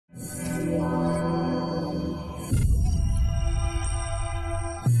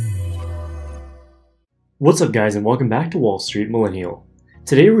What's up guys, and welcome back to Wall Street Millennial.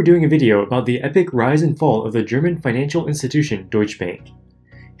 Today we're doing a video about the epic rise and fall of the German financial institution Deutsche Bank.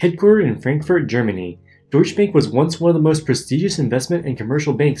 Headquartered in Frankfurt, Germany, Deutsche Bank was once one of the most prestigious investment and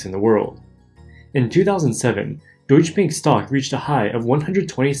commercial banks in the world. In 2007, Deutsche Bank's stock reached a high of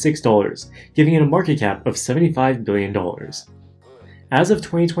 $126, giving it a market cap of $75 billion. As of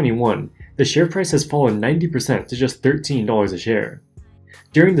 2021, the share price has fallen 90% to just $13 a share.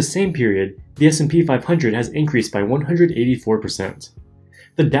 During the same period, the S&P 500 has increased by 184%.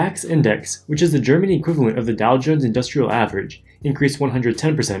 The DAX index, which is the German equivalent of the Dow Jones Industrial Average, increased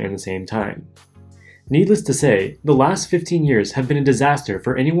 110% in the same time. Needless to say, the last 15 years have been a disaster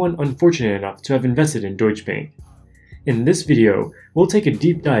for anyone unfortunate enough to have invested in Deutsche Bank. In this video, we'll take a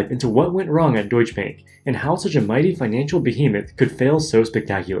deep dive into what went wrong at Deutsche Bank and how such a mighty financial behemoth could fail so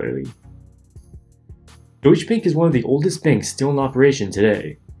spectacularly. Deutsche Bank is one of the oldest banks still in operation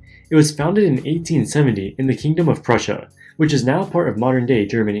today. It was founded in 1870 in the Kingdom of Prussia, which is now part of modern-day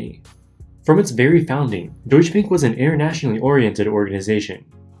Germany. From its very founding, Deutsche Bank was an internationally oriented organization.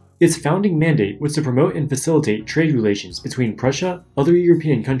 Its founding mandate was to promote and facilitate trade relations between Prussia, other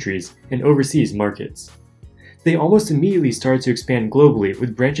European countries, and overseas markets. They almost immediately started to expand globally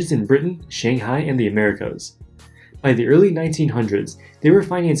with branches in Britain, Shanghai, and the Americas. By the early 1900s, they were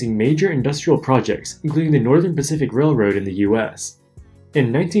financing major industrial projects, including the Northern Pacific Railroad in the US. In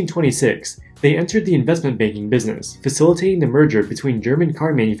 1926, they entered the investment banking business, facilitating the merger between German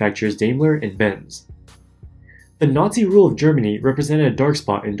car manufacturers Daimler and Benz. The Nazi rule of Germany represented a dark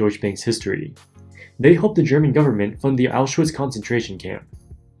spot in Deutsche Bank's history. They helped the German government fund the Auschwitz concentration camp.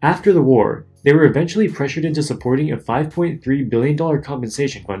 After the war, they were eventually pressured into supporting a $5.3 billion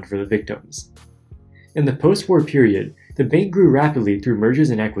compensation fund for the victims. In the post-war period, the bank grew rapidly through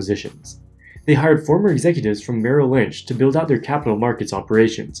mergers and acquisitions. They hired former executives from Merrill Lynch to build out their capital markets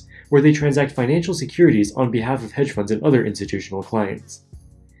operations, where they transact financial securities on behalf of hedge funds and other institutional clients.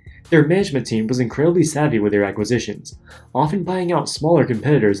 Their management team was incredibly savvy with their acquisitions, often buying out smaller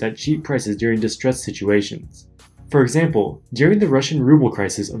competitors at cheap prices during distressed situations. For example, during the Russian ruble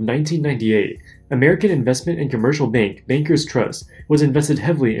crisis of 1998, American investment and commercial bank Bankers Trust was invested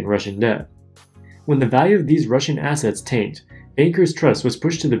heavily in Russian debt. When the value of these Russian assets tanked, Bankers Trust was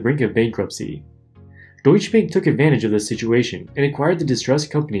pushed to the brink of bankruptcy. Deutsche Bank took advantage of this situation and acquired the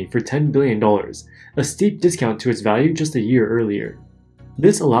distressed company for $10 billion, a steep discount to its value just a year earlier.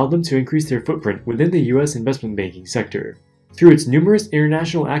 This allowed them to increase their footprint within the US investment banking sector. Through its numerous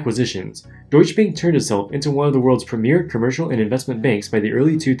international acquisitions, Deutsche Bank turned itself into one of the world's premier commercial and investment banks by the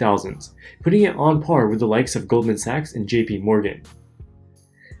early 2000s, putting it on par with the likes of Goldman Sachs and JP Morgan.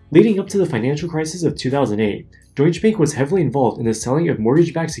 Leading up to the financial crisis of 2008, Deutsche Bank was heavily involved in the selling of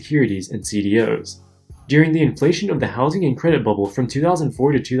mortgage-backed securities and CDOs. During the inflation of the housing and credit bubble from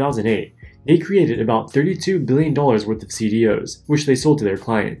 2004 to 2008, they created about $32 billion worth of CDOs, which they sold to their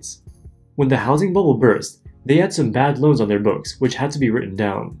clients. When the housing bubble burst, they had some bad loans on their books, which had to be written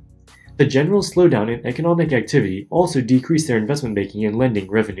down. The general slowdown in economic activity also decreased their investment banking and lending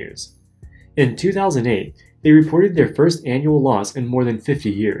revenues. In 2008, they reported their first annual loss in more than 50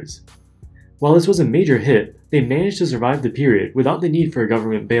 years. While this was a major hit, they managed to survive the period without the need for a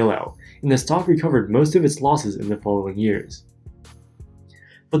government bailout, and the stock recovered most of its losses in the following years.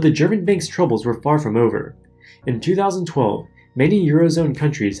 But the German bank's troubles were far from over. In 2012, many Eurozone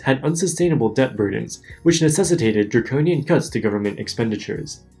countries had unsustainable debt burdens, which necessitated draconian cuts to government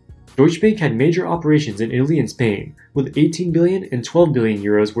expenditures. Deutsche Bank had major operations in Italy and Spain, with 18 billion and 12 billion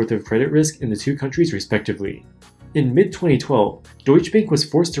euros worth of credit risk in the two countries respectively. In mid-2012, Deutsche Bank was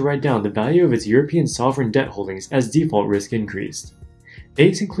forced to write down the value of its European sovereign debt holdings as default risk increased.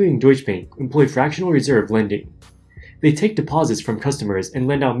 Banks including Deutsche Bank employ fractional reserve lending. They take deposits from customers and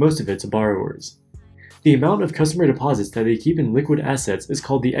lend out most of it to borrowers. The amount of customer deposits that they keep in liquid assets is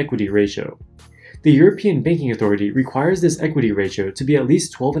called the equity ratio. The European Banking Authority requires this equity ratio to be at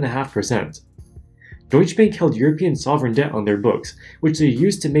least 12.5%. Deutsche Bank held European sovereign debt on their books, which they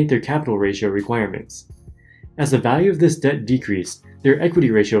used to make their capital ratio requirements. As the value of this debt decreased, their equity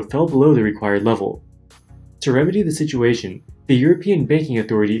ratio fell below the required level. To remedy the situation, the European Banking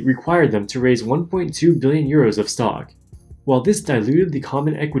Authority required them to raise 1.2 billion euros of stock. While this diluted the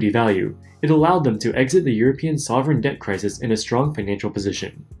common equity value, it allowed them to exit the European sovereign debt crisis in a strong financial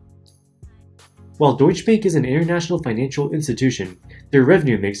position. While Deutsche Bank is an international financial institution, their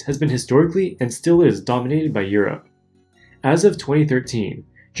revenue mix has been historically and still is dominated by Europe. As of 2013,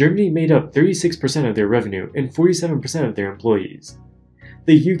 Germany made up 36% of their revenue and 47% of their employees.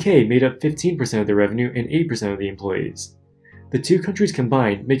 The UK made up 15% of their revenue and 8% of the employees. The two countries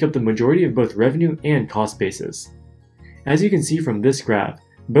combined make up the majority of both revenue and cost basis. As you can see from this graph,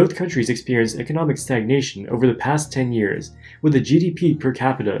 Both countries experienced economic stagnation over the past 10 years, with the GDP per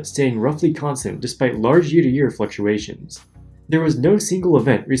capita staying roughly constant despite large year-to-year fluctuations. There was no single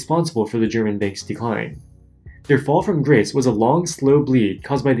event responsible for the German bank's decline. Their fall from grace was a long, slow bleed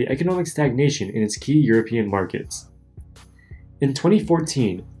caused by the economic stagnation in its key European markets. In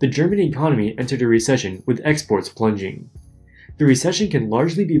 2014, the German economy entered a recession with exports plunging. The recession can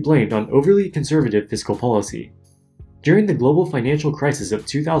largely be blamed on overly conservative fiscal policy. During the global financial crisis of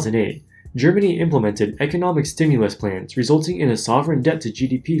 2008, Germany implemented economic stimulus plans resulting in a sovereign debt to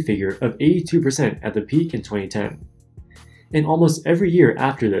GDP figure of 82% at the peak in 2010. In almost every year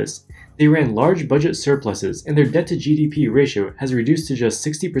after this, they ran large budget surpluses and their debt to GDP ratio has reduced to just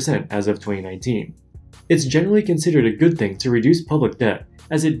 60% as of 2019. It's generally considered a good thing to reduce public debt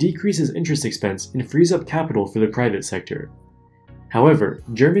as it decreases interest expense and frees up capital for the private sector. However,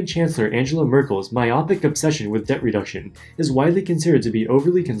 German Chancellor Angela Merkel's myopic obsession with debt reduction is widely considered to be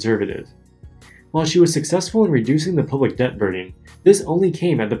overly conservative. While she was successful in reducing the public debt burden, this only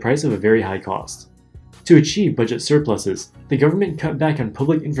came at the price of a very high cost. To achieve budget surpluses, the government cut back on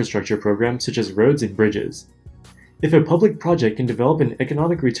public infrastructure programs such as roads and bridges. If a public project can develop an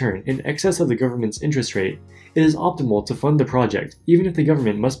economic return in excess of the government's interest rate, it is optimal to fund the project even if the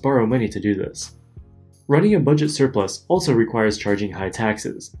government must borrow money to do this. Running a budget surplus also requires charging high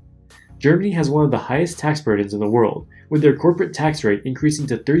taxes. Germany has one of the highest tax burdens in the world, with their corporate tax rate increasing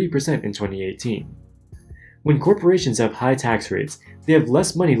to 30% in 2018. When corporations have high tax rates, they have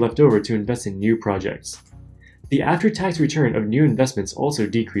less money left over to invest in new projects. The after-tax return of new investments also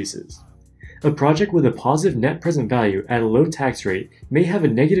decreases. A project with a positive net present value at a low tax rate may have a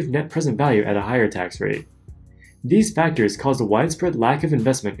negative net present value at a higher tax rate. These factors cause a widespread lack of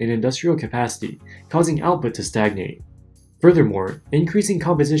investment in industrial capacity, causing output to stagnate. Furthermore, increasing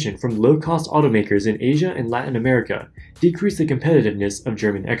competition from low-cost automakers in Asia and Latin America decrease the competitiveness of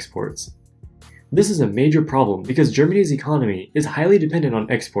German exports. This is a major problem because Germany's economy is highly dependent on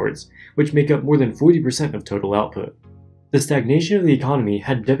exports, which make up more than 40% of total output. The stagnation of the economy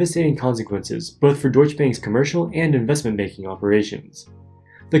had devastating consequences both for Deutsche Bank's commercial and investment banking operations.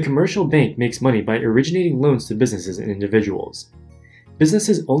 The commercial bank makes money by originating loans to businesses and individuals.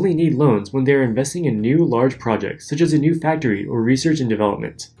 Businesses only need loans when they are investing in new large projects such as a new factory or research and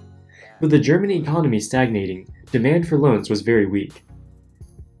development. With the German economy stagnating, demand for loans was very weak.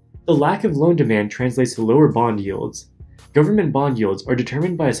 The lack of loan demand translates to lower bond yields. Government bond yields are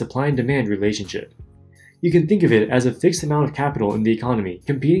determined by a supply and demand relationship. You can think of it as a fixed amount of capital in the economy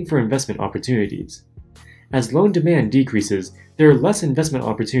competing for investment opportunities. As loan demand decreases, there are less investment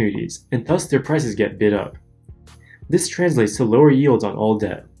opportunities, and thus their prices get bid up. This translates to lower yields on all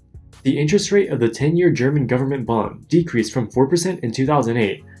debt. The interest rate of the 10-year German government bond decreased from 4% in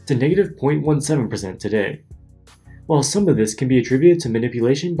 2008 to negative 0.17% today. While some of this can be attributed to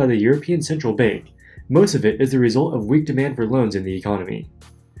manipulation by the European Central Bank, most of it is the result of weak demand for loans in the economy.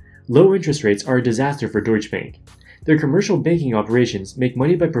 Low interest rates are a disaster for Deutsche Bank. Their commercial banking operations make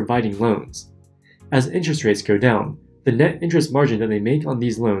money by providing loans. As interest rates go down, the net interest margin that they make on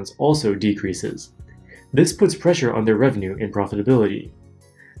these loans also decreases. This puts pressure on their revenue and profitability.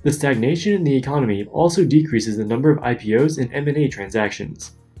 The stagnation in the economy also decreases the number of IPOs and M&A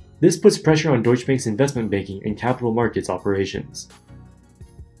transactions. This puts pressure on Deutsche Bank's investment banking and capital markets operations.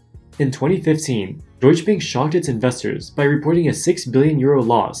 In 2015, Deutsche Bank shocked its investors by reporting a €6 billion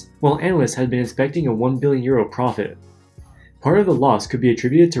loss, while analysts had been expecting a €1 billion profit. Part of the loss could be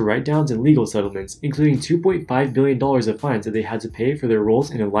attributed to write-downs and legal settlements, including $2.5 billion of fines that they had to pay for their roles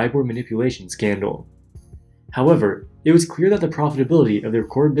in a LIBOR manipulation scandal. However, it was clear that the profitability of their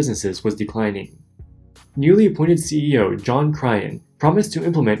core businesses was declining. Newly appointed CEO John Cryan promised to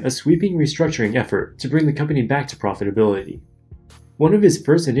implement a sweeping restructuring effort to bring the company back to profitability. One of his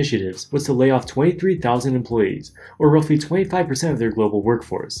first initiatives was to lay off 23,000 employees, or roughly 25% of their global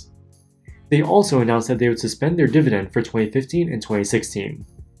workforce. They also announced that they would suspend their dividend for 2015 and 2016.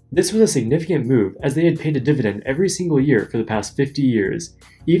 This was a significant move as they had paid a dividend every single year for the past 50 years,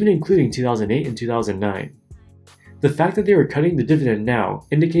 even including 2008 and 2009. The fact that they were cutting the dividend now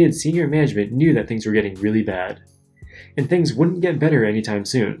indicated senior management knew that things were getting really bad. And things wouldn't get better anytime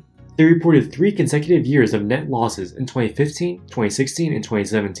soon. They reported 3 consecutive years of net losses in 2015, 2016, and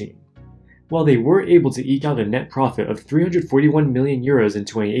 2017. While they were able to eke out a net profit of €341 million in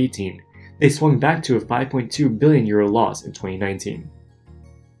 2018, they swung back to a €5.2 billion loss in 2019.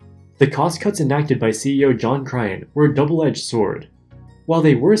 The cost cuts enacted by CEO John Cryan were a double-edged sword. While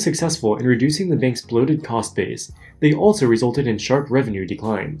they were successful in reducing the bank's bloated cost base, they also resulted in sharp revenue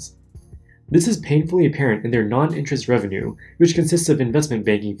declines. This is painfully apparent in their non-interest revenue, which consists of investment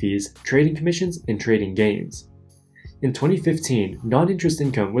banking fees, trading commissions, and trading gains. In 2015, non-interest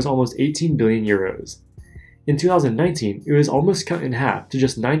income was almost 18 billion euros. In 2019, it was almost cut in half to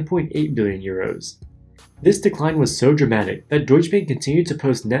just 9.8 billion euros. This decline was so dramatic that Deutsche Bank continued to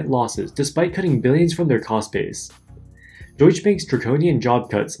post net losses despite cutting billions from their cost base. Deutsche Bank's draconian job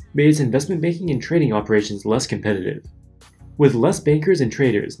cuts made its investment banking and trading operations less competitive. With less bankers and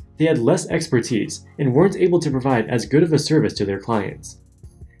traders, they had less expertise and weren't able to provide as good of a service to their clients.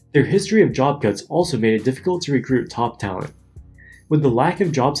 Their history of job cuts also made it difficult to recruit top talent. With the lack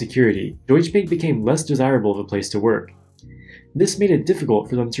of job security, Deutsche Bank became less desirable of a place to work. This made it difficult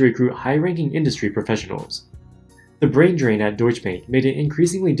for them to recruit high-ranking industry professionals. The brain drain at Deutsche Bank made it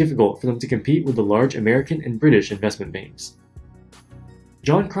increasingly difficult for them to compete with the large American and British investment banks.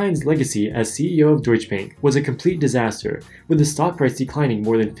 John Klein's legacy as CEO of Deutsche Bank was a complete disaster, with the stock price declining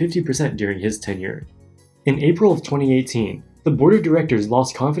more than 50% during his tenure. In April of 2018, the board of directors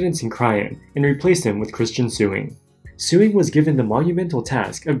lost confidence in Klein and replaced him with Christian Sewing. Sewing was given the monumental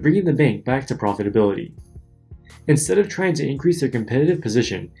task of bringing the bank back to profitability. Instead of trying to increase their competitive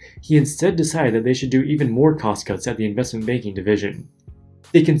position, he instead decided that they should do even more cost cuts at the investment banking division.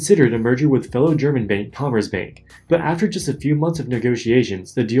 They considered a merger with fellow German bank Commerzbank, but after just a few months of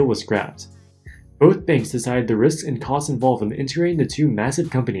negotiations, the deal was scrapped. Both banks decided the risks and costs involved in integrating the two massive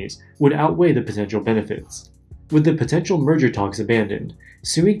companies would outweigh the potential benefits. With the potential merger talks abandoned,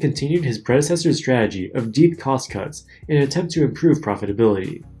 Sewing continued his predecessor's strategy of deep cost cuts in an attempt to improve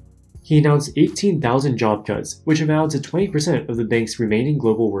profitability. He announced 18,000 job cuts, which amounted to 20% of the bank's remaining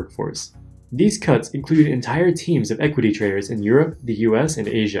global workforce. These cuts included entire teams of equity traders in Europe, the US, and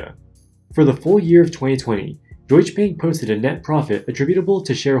Asia. For the full year of 2020, Deutsche Bank posted a net profit attributable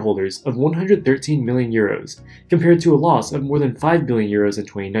to shareholders of 113 million euros, compared to a loss of more than 5 billion euros in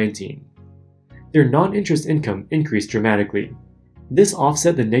 2019. Their non-interest income increased dramatically. This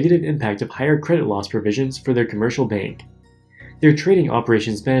offset the negative impact of higher credit loss provisions for their commercial bank. Their trading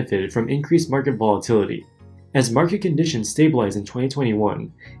operations benefited from increased market volatility. As market conditions stabilize in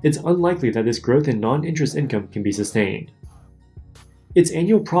 2021, it's unlikely that this growth in non-interest income can be sustained. Its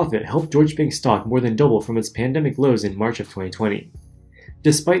annual profit helped Deutsche Bank's stock more than double from its pandemic lows in March of 2020.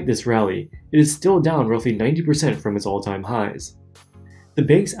 Despite this rally, it is still down roughly 90% from its all-time highs. The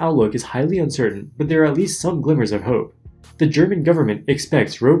bank's outlook is highly uncertain, but there are at least some glimmers of hope. The German government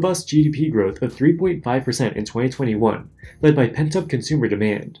expects robust GDP growth of 3.5% in 2021, led by pent-up consumer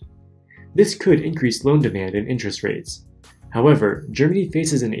demand. This could increase loan demand and interest rates. However, Germany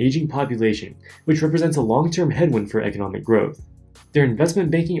faces an aging population, which represents a long-term headwind for economic growth. Their investment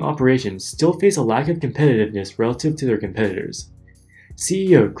banking operations still face a lack of competitiveness relative to their competitors.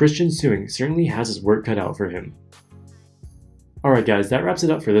 CEO Christian Sewing certainly has his work cut out for him. Alright guys, that wraps it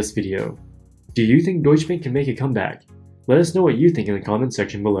up for this video. Do you think Deutsche Bank can make a comeback? Let us know what you think in the comments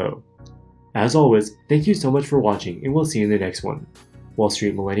section below. As always, thank you so much for watching and we'll see you in the next one. Wall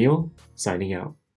Street Millennial, signing out.